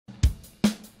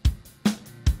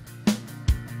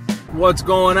What's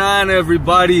going on,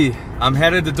 everybody? I'm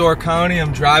headed to Door County.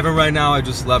 I'm driving right now. I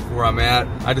just left where I'm at.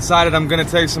 I decided I'm gonna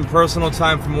take some personal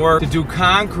time from work to do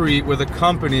concrete with a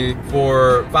company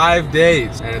for 5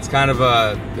 days. And it's kind of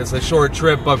it's a short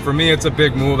trip, but for me it's a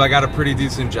big move. I got a pretty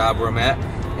decent job where I'm at,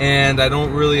 and I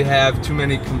don't really have too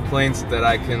many complaints that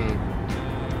I can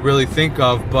really think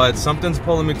of, but something's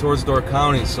pulling me towards Door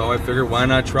County, so I figured why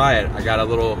not try it. I got a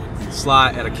little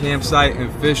slot at a campsite in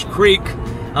Fishcreek.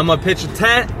 I'm gonna pitch a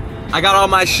tent. I got all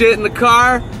my shit in the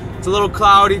car. It's a little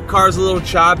cloudy, car's a little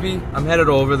choppy. I'm headed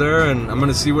over there and I'm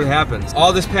gonna see what happens.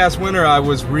 All this past winter I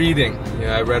was reading.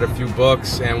 Yeah, I read a few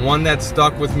books, and one that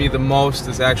stuck with me the most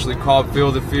is actually called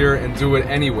Feel the Fear and Do It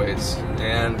Anyways.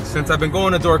 And since I've been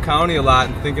going to Door County a lot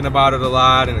and thinking about it a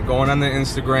lot and going on the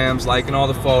Instagrams, liking all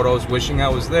the photos, wishing I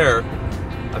was there,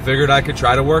 I figured I could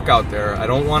try to work out there. I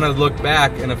don't wanna look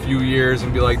back in a few years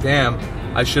and be like, damn,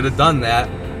 I should have done that.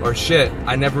 Or shit,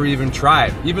 I never even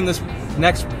tried. Even this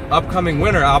next upcoming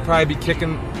winter, I'll probably be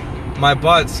kicking my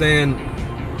butt saying,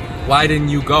 why didn't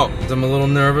you go? I'm a little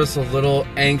nervous, a little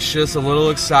anxious, a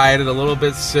little excited, a little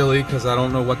bit silly, because I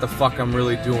don't know what the fuck I'm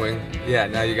really doing. Yeah,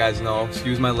 now you guys know.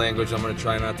 Excuse my language, I'm gonna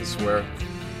try not to swear.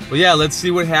 But yeah, let's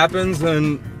see what happens,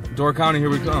 and Door County,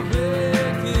 here we come.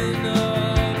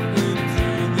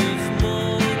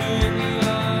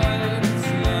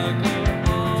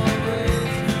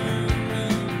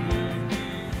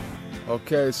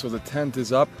 Okay, so the tent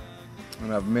is up,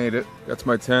 and I've made it. That's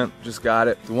my tent, just got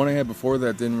it. The one I had before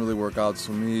that didn't really work out,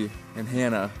 so me and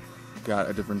Hannah got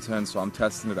a different tent, so I'm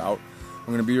testing it out.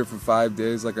 I'm gonna be here for 5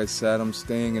 days. Like I said, I'm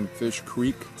staying in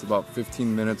Fishcreek. It's about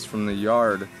 15 minutes from the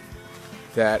yard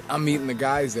that I'm meeting the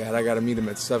guys at. I gotta meet them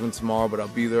at 7 tomorrow, but I'll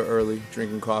be there early,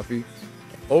 drinking coffee.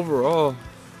 Overall,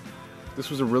 this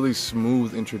was a really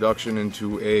smooth introduction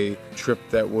into a trip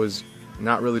that was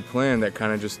not really planned, that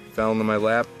kind of just fell into my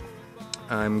lap.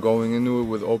 I'm going into it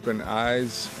with open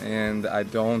eyes, and I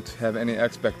don't have any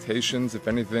expectations. If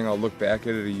anything, I'll look back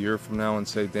at it a year from now and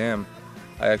say, damn,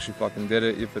 I actually fucking did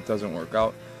it. If it doesn't work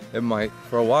out, it might.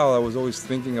 For a while, I was always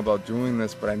thinking about doing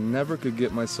this, but I never could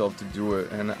get myself to do it,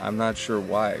 and I'm not sure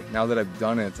why. Now that I've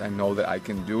done it, I know that I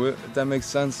can do it, if that makes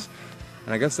sense.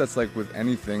 And I guess that's like with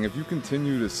anything. If you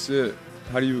continue to sit,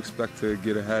 how do you expect to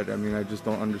get ahead? I mean, I just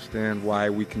don't understand why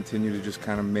we continue to just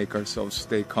kind of make ourselves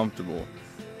stay comfortable.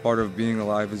 Part of being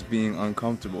alive is being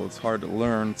uncomfortable. It's hard to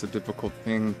learn. It's a difficult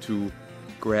thing to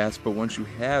grasp, but once you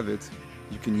have it,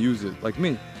 you can use it. Like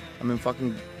me, I'm in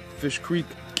fucking Fishcreek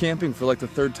camping for like the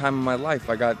 3rd time in my life.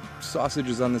 I got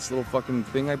sausages on this little fucking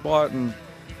thing I bought, and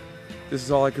this is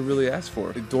all I could really ask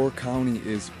for. Door County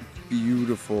is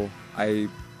beautiful.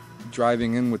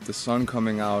 Driving in with the sun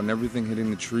coming out and everything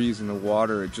hitting the trees and the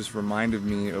water, it just reminded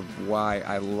me of why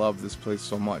I love this place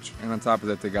so much. And on top of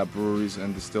that, they got breweries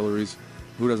and distilleries.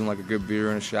 Who doesn't like a good beer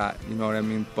and a shot, you know what I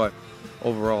mean? But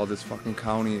overall, this fucking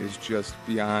county is just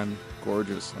beyond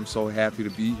gorgeous. I'm so happy to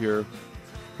be here.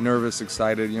 Nervous,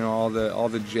 excited, you know, all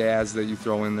the jazz that you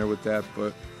throw in there with that,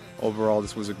 but overall,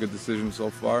 this was a good decision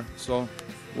so far, so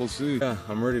we'll see. Yeah,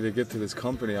 I'm ready to get to this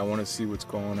company. I want to see what's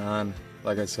going on.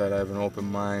 Like I said, I have an open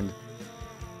mind,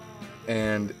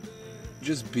 and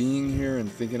just being here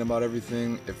and thinking about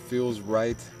everything, it feels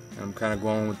right, and I'm kind of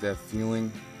going with that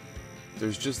feeling.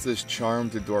 There's just this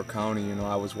charm to Door County. You know,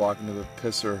 I was walking to the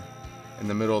pisser in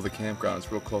the middle of the campground.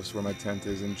 It's real close to where my tent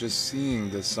is, and just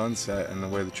seeing the sunset and the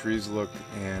way the trees look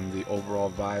and the overall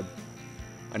vibe,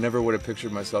 I never would have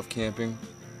pictured myself camping.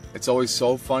 It's always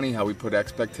so funny how we put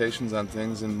expectations on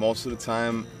things, and most of the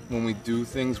time when we do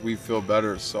things, we feel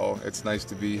better. So it's nice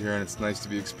to be here, and it's nice to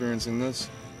be experiencing this.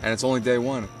 And it's only day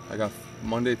 1. I got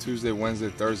Monday, Tuesday, Wednesday,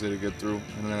 Thursday to get through,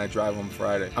 and then I drive home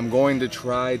Friday. I'm going to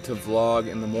try to vlog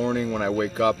in the morning when I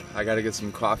wake up. I gotta get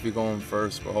some coffee going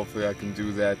first, but hopefully I can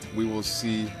do that. We will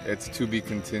see. It's to be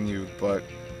continued, but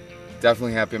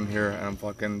definitely happy I'm here, and I'm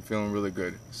fucking feeling really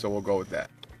good. So we'll go with that.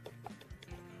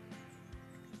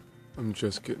 I'm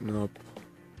just getting up.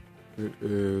 It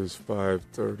is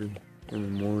 5:30 in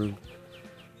the morning.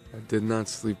 I did not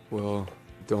sleep well.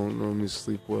 Don't normally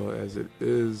sleep well as it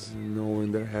is,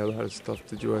 knowing that I had a lot of stuff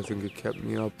to do. I think it kept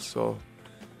me up, so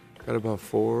got about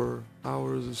 4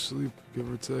 hours of sleep,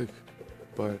 give or take.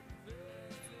 But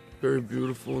very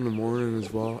beautiful in the morning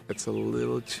as well. It's a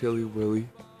little chilly willy.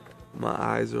 My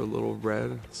eyes are a little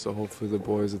red, so hopefully the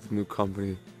boys at the new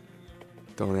company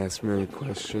don't ask me any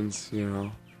questions, you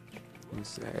know.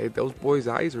 Say, hey, those boys'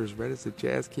 eyes are as red as the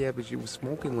jazz cabbage you was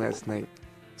smoking last night.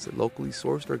 Is it locally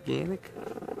sourced organic?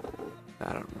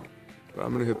 I don't know. But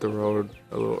I'm gonna hit the road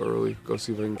a little early, go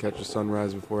see if I can catch a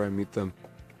sunrise before I meet them.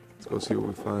 Let's go see what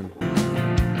we find.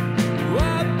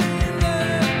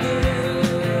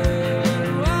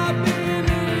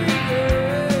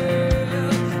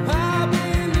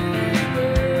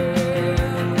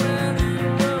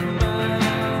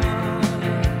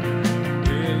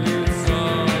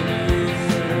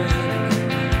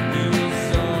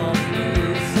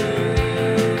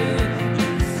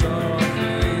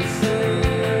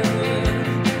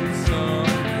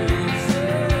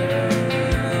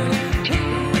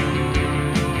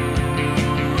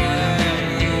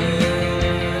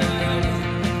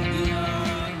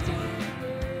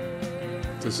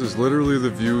 This is literally the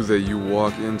view that you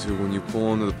walk into when you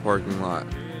pull into the parking lot.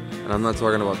 And I'm not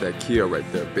talking about that Kia right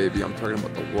there, baby. I'm talking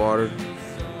about the water.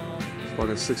 It's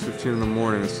fucking 6:15 in the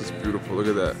morning. It's just beautiful. Look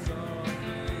at that.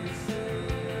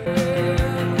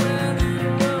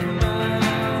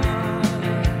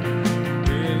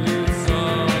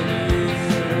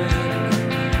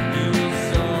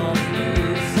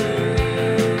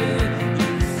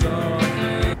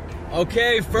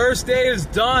 Okay, first day is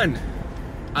done.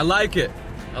 I like it.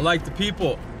 I like the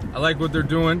people. I like what they're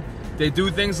doing. They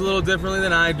do things a little differently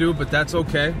than I do, but that's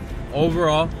okay.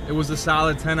 Overall, it was a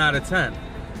solid 10 out of 10.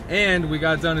 And we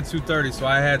got done at 2:30, so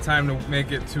I had time to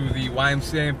make it to the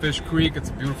YMCA in Fishcreek. It's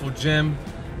a beautiful gym.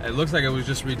 It looks like it was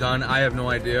just redone. I have no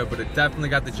idea, but it definitely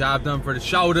got the job done for the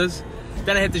shoulders.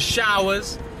 Then I hit the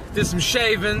showers, did some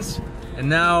shavings, and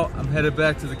now I'm headed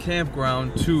back to the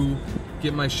campground to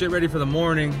get my shit ready for the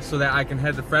morning so that I can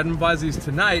head to Fred and Buzzy's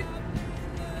tonight.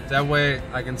 That way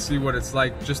I can see what it's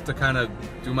like just to kind of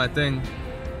do my thing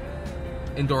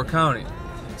in Door County.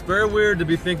 It's very weird to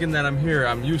be thinking that I'm here.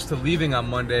 I'm used to leaving on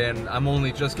Monday and I'm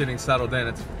only just getting settled in.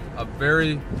 It's a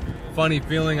very funny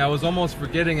feeling. I was almost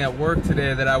forgetting at work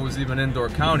today that I was even in Door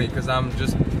County because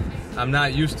I'm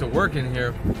not used to working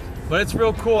here. But it's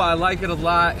real cool. I like it a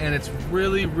lot, and it's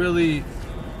really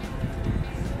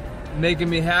making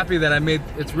me happy that I made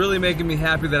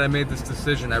this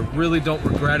decision. I really don't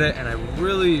regret it, and I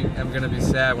really am gonna be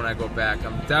sad when I go back.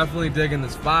 I'm definitely digging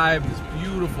this vibe, this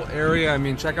beautiful area. I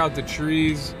mean, check out the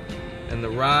trees and the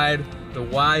ride. The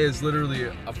Y is literally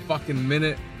a fucking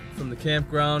minute from the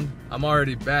campground. I'm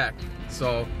already back,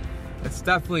 so it's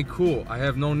definitely cool. I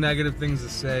have no negative things to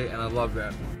say, and I love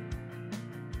that.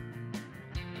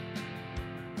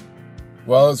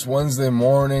 Well, it's Wednesday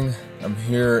morning. I'm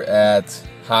here at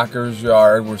Hocker's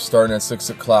yard. We're starting at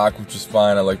 6 o'clock, which is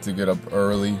fine. I like to get up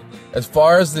early. As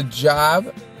far as the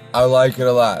job, I like it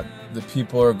a lot. The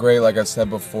people are great, like I said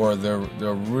before. They're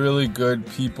really good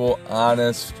people,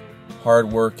 honest,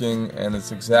 hardworking, and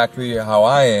it's exactly how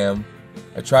I am.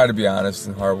 I try to be honest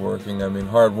and hardworking. I mean,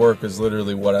 hard work is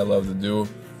literally what I love to do.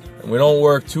 And we don't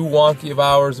work too wonky of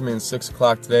hours. I mean, 6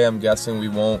 o'clock today, I'm guessing we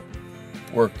won't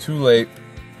work too late.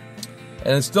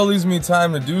 And it still leaves me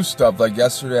time to do stuff. Like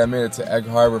yesterday, I made it to Egg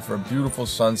Harbor for a beautiful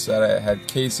sunset. I had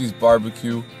Casey's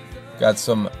barbecue, got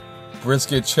some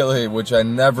brisket chili, which I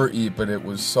never eat, but it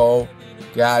was so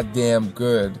goddamn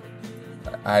good.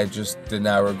 I just did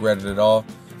not regret it at all.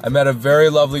 I met a very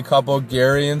lovely couple,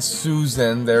 Gary and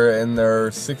Susan. They're in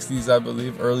their 60s, I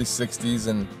believe, early 60s,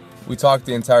 and we talked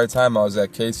the entire time I was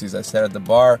at Casey's. I sat at the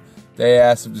bar. They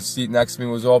asked if the seat next to me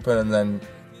was open, and then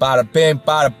bada bing,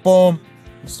 bada boom.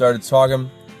 We started talking,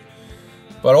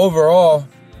 but overall,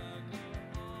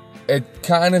 it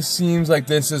kind of seems like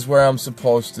this is where I'm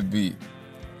supposed to be.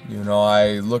 You know,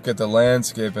 I look at the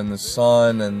landscape and the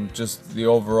sun and just the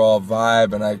overall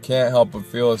vibe, and I can't help but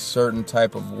feel a certain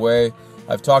type of way.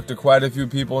 I've talked to quite a few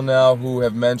people now who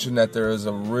have mentioned that there is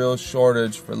a real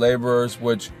shortage for laborers,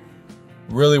 which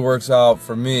really works out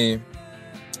for me.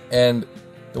 And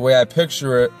the way I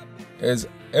picture it is,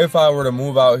 if I were to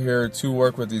move out here to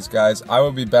work with these guys, I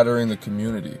would be bettering the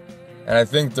community. And I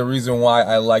think the reason why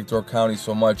I like Door County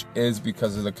so much is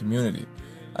because of the community.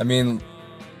 I mean,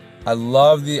 I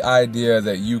love the idea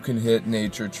that you can hit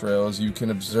nature trails, you can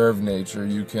observe nature,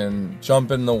 you can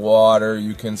jump in the water,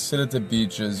 you can sit at the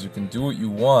beaches, you can do what you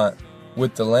want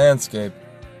with the landscape.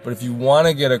 But if you want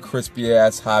to get a crispy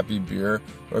ass hoppy beer,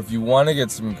 or if you want to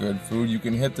get some good food, you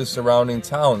can hit the surrounding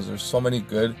towns. There's so many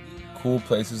good, cool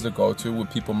places to go to with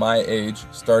people my age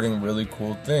starting really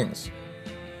cool things.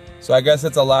 So I guess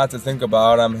it's a lot to think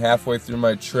about. I'm halfway through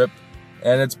my trip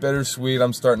and it's bittersweet.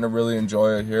 I'm starting to really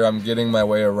enjoy it here. I'm getting my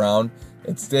way around.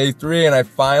 It's day 3 and I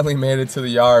finally made it to the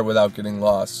yard without getting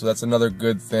lost. So that's another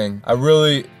good thing. I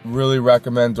really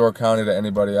recommend Door County to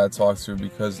anybody I talk to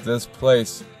because this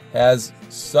place has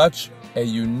such a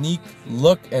unique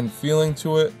look and feeling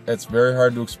to it. It's very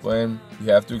hard to explain. You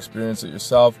have to experience it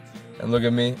yourself. And look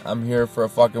at me, I'm here for a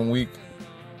fucking week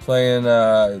playing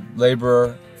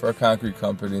laborer for a concrete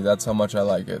company. That's how much I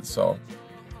like it. So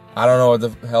I don't know what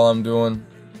the hell I'm doing.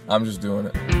 I'm just doing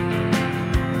it.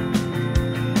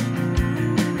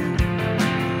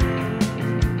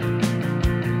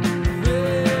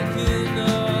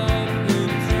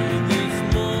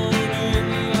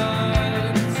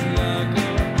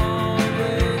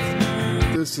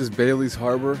 This is Bailey's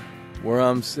Harbor, where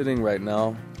I'm sitting right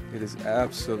now. It is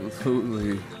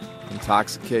absolutely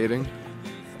intoxicating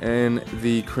in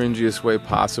the cringiest way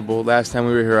possible. Last time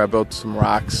we were here, I built some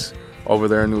rocks over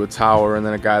there into a tower, and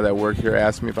then a guy that worked here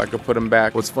asked me if I could put them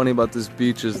back. What's funny about this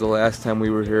beach is the last time we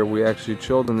were here, we actually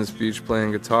chilled on this beach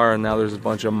playing guitar, and now there's a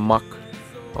bunch of muck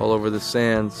all over the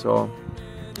sand, so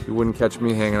you wouldn't catch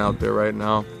me hanging out there right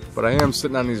now. But I am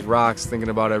sitting on these rocks thinking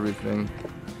about everything.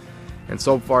 And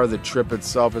so far the trip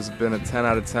itself has been a 10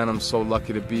 out of 10. I'm so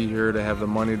lucky to be here, to have the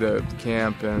money to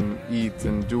camp and eat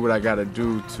and do what I gotta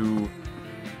do to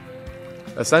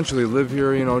essentially live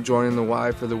here, you know, joining the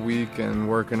Y for the week and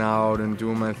working out and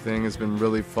doing my thing has been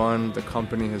really fun. The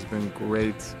company has been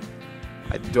great.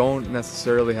 I don't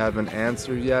necessarily have an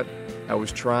answer yet. I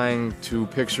was trying to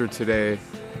picture today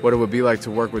what it would be like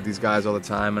to work with these guys all the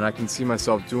time, and I can see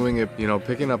myself doing it, you know,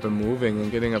 picking up and moving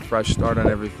and getting a fresh start on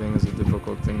everything is a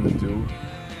difficult thing to do.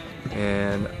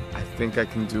 And I think I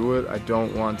can do it. I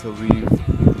don't want to leave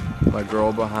my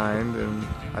girl behind, and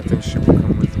I think she will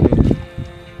come with me.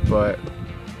 But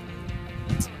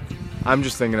I'm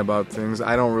just thinking about things.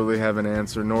 I don't really have an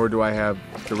answer, nor do I have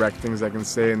direct things I can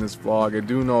say in this vlog. I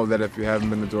do know that if you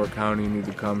haven't been to Door County, you need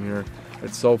to come here.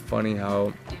 It's so funny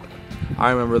how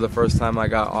I remember the first time I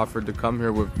got offered to come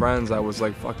here with friends, I was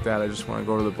like, fuck that, I just want to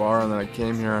go to the bar. And then I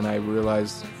came here and I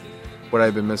realized what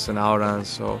I've been missing out on.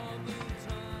 So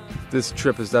this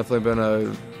trip has definitely been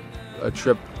a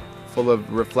trip full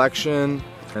of reflection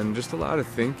and just a lot of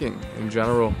thinking in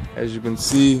general. As you can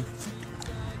see,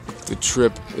 the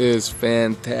trip is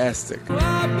fantastic.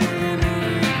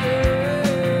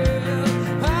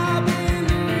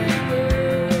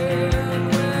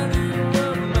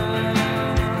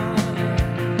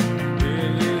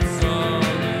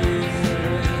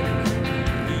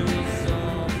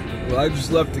 Well, I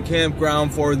just left the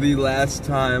campground for the last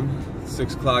time.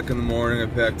 6 o'clock in the morning, I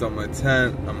packed up my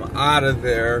tent. I'm out of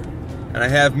there. And I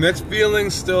have mixed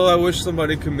feelings still. I wish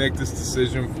somebody could make this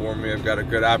decision for me. I've got a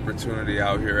good opportunity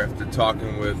out here after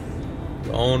talking with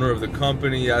the owner of the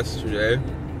company yesterday.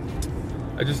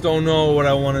 I just don't know what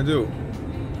I want to do.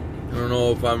 I don't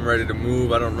know if I'm ready to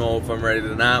move. I don't know if I'm ready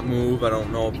to not move. I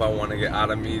don't know if I want to get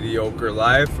out of mediocre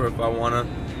life or if I want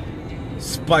to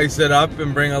spice it up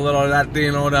and bring a little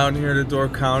Latino down here to Door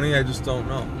County. I just don't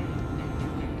know.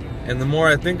 And the more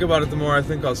I think about it, the more I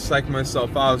think I'll psych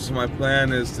myself out. So my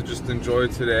plan is to just enjoy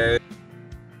today.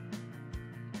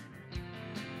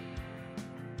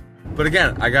 But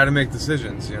again, I gotta make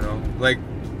decisions, you know? Like,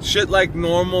 shit like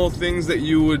normal things that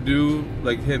you would do,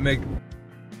 like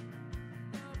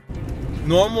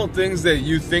normal things that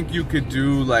you think you could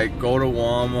do, like go to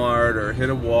Walmart or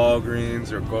hit a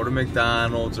Walgreens or go to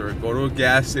McDonald's or go to a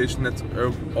gas station that's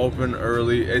open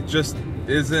early. It just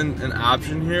isn't an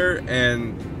option here,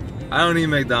 and I don't eat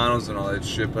McDonald's and all that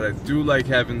shit, but I do like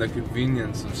having the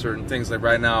convenience of certain things. Like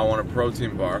right now, I want a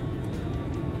protein bar,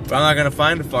 but I'm not gonna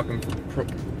find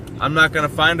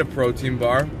a protein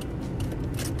bar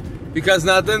because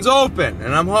nothing's open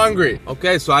and I'm hungry.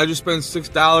 Okay, so I just spent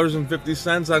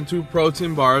 $6.50 on 2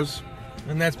 protein bars,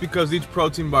 and that's because each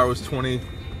protein bar was 20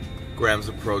 grams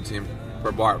of protein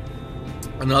per bar.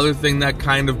 Another thing that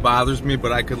kind of bothers me,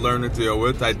 but I could learn to deal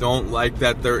with, I don't like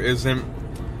that there isn't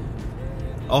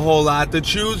a whole lot to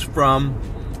choose from.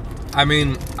 I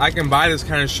mean, I can buy this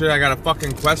kind of shit. I got a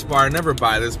fucking Quest bar. I never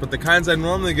buy this, but the kinds I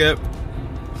normally get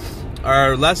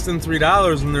are less than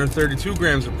 $3 and they're 32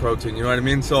 grams of protein, you know what I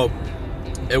mean? So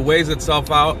it weighs itself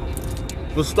out.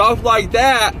 But stuff like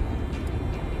that,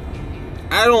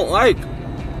 I don't like,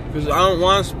 because I don't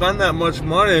want to spend that much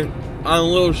money on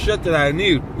little shit that I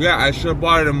need. Yeah, I should have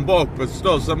bought it in bulk, but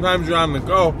still, sometimes you're on the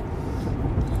go.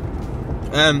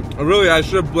 And really, I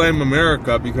should blame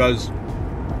America, because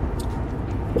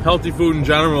healthy food in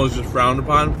general is just frowned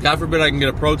upon. God forbid I can get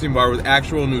a protein bar with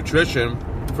actual nutrition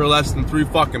for less than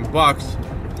 $3 fucking bucks.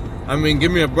 I mean,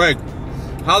 give me a break.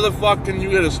 How the fuck can you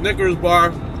get a Snickers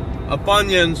bar, a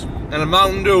Funyuns, and a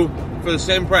Mountain Dew for the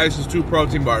same price as 2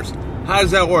 protein bars? How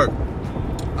does that work?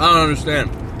 I don't understand.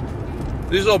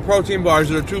 These little protein bars,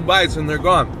 they're 2 bites and they're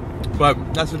gone.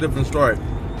 But that's a different story.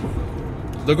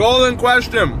 The golden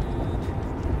question,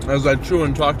 as I chew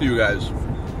and talk to you guys: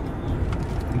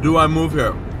 do I move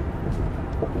here?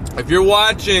 If you're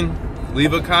watching,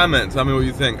 leave a comment. Tell me what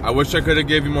you think. I wish I could have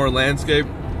gave you more landscape,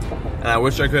 and I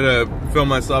wish I could have filmed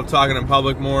myself talking in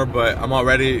public more, but I'm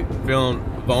already feeling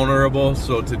vulnerable,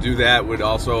 so to do that would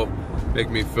also make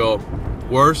me feel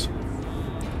worse.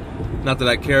 Not that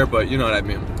I care, but you know what I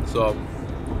mean. So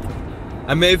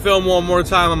I may film one more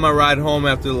time on my ride home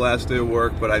after the last day of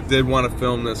work, but I did want to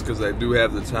film this because I do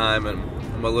have the time, and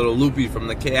I'm a little loopy from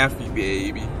the cafe,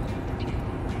 baby.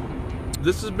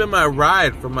 This has been my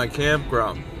ride from my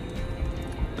campground.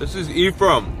 This is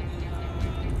Ephraim.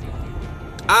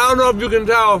 I don't know if you can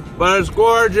tell, but it's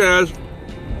gorgeous.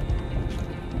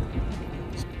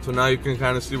 So now you can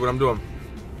kind of see what I'm doing.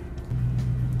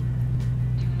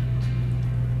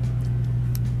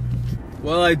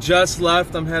 Well, I just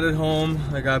left. I'm headed home.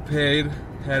 I got paid.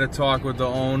 Had a talk with the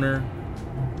owner.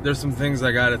 There's some things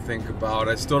I gotta think about.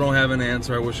 I still don't have an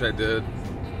answer. I wish I did.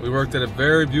 We worked at a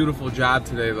very beautiful job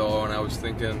today though, and I was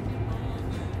thinking,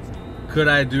 could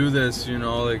I do this, you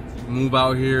know, like move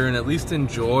out here and at least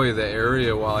enjoy the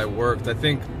area while I worked? I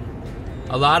think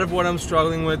a lot of what I'm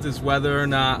struggling with is whether or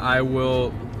not I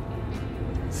will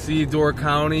see Door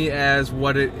County as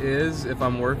what it is if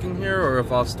I'm working here, or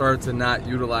if I'll start to not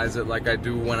utilize it like I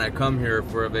do when I come here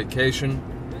for a vacation.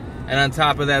 And on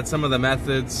top of that, some of the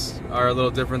methods are a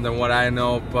little different than what I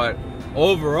know, but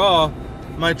overall,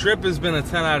 my trip has been a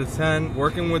 10 out of 10.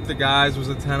 Working with the guys was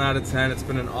a 10 out of 10. It's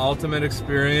been an ultimate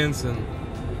experience, and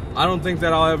I don't think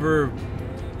that I'll ever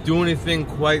do anything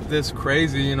quite this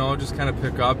crazy, you know, just kind of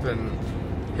pick up and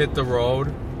hit the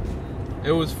road.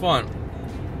 It was fun.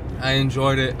 I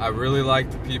enjoyed it. I really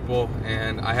liked the people,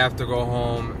 and I have to go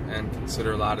home and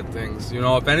consider a lot of things. You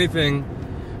know, if anything,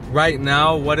 right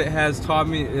now, what it has taught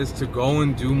me is to go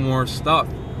and do more stuff.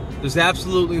 There's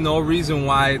absolutely no reason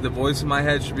why the voice in my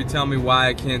head should be telling me why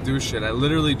I can't do shit. I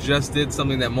literally just did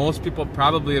something that most people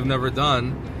probably have never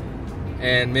done,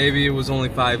 and maybe it was only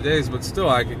 5 days, but still,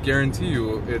 I could guarantee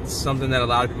you it's something that a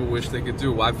lot of people wish they could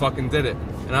do. Well, I fucking did it.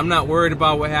 And I'm not worried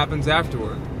about what happens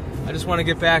afterward. I just want to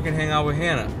get back and hang out with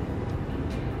Hannah.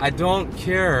 I don't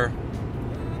care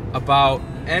about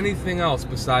anything else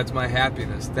besides my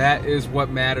happiness. That is what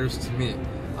matters to me.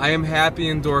 I am happy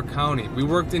in Door County. We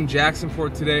worked in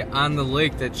Jacksonport today on the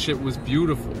lake. That shit was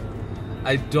beautiful.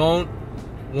 I don't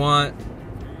want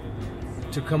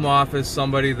to come off as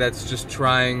somebody that's just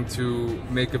trying to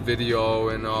make a video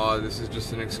and, oh, this is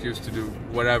just an excuse to do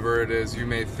whatever it is you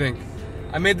may think.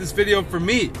 I made this video for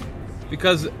me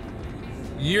because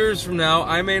years from now,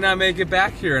 I may not make it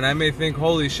back here, and I may think,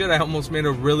 holy shit, I almost made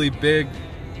a really big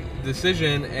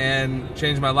decision and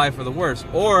changed my life for the worse.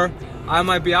 Or I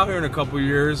might be out here in a couple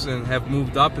years and have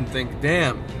moved up and think,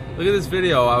 damn, look at this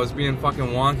video, I was being fucking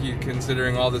wonky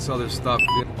considering all this other stuff.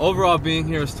 Overall, being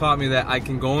here has taught me that I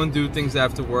can go and do things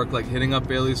after work, like hitting up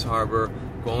Bailey's Harbor,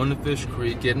 going to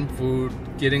Fishcreek, getting food,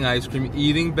 getting ice cream,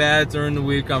 eating bad during the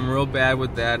week. I'm real bad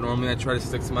with that. Normally I try to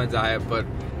stick to my diet, but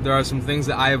there are some things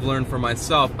that I have learned for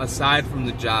myself, aside from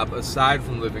the job, aside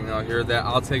from living out here, that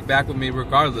I'll take back with me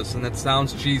regardless. And that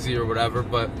sounds cheesy or whatever,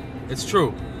 but it's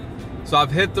true. So I've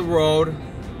hit the road,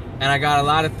 and I got a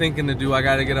lot of thinking to do. I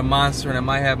got to get a Monster, and I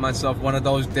might have myself one of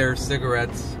those Dare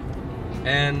cigarettes.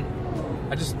 And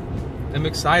I just am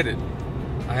excited.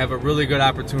 I have a really good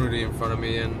opportunity in front of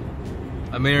me, and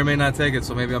I may or may not take it,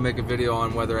 so maybe I'll make a video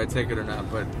on whether I take it or not.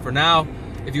 But for now,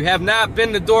 if you have not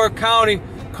been to Door County,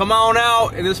 come on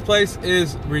out. This place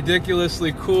is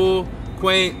ridiculously cool,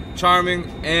 quaint, charming,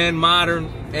 and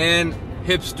modern, and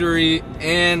hipstery,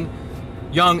 and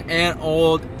young and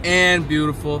old, and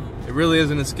beautiful. It really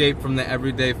is an escape from the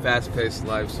everyday fast-paced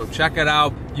life. So check it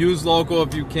out. Use local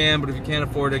if you can, but if you can't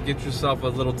afford it, get yourself a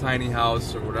little tiny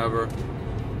house or whatever.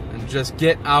 And just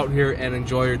get out here and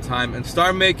enjoy your time and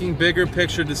start making bigger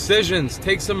picture decisions.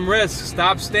 Take some risks.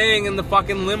 Stop staying in the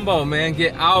fucking limbo, man.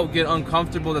 Get out, get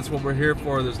uncomfortable. That's what we're here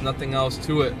for. There's nothing else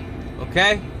to it.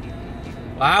 Okay?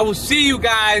 Well, I will see you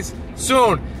guys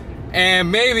soon.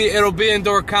 And maybe it'll be in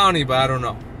Door County, but I don't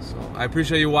know. So I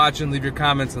appreciate you watching. Leave your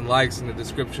comments and likes in the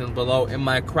description below in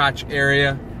my crotch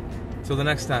area. Till the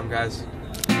next time, guys.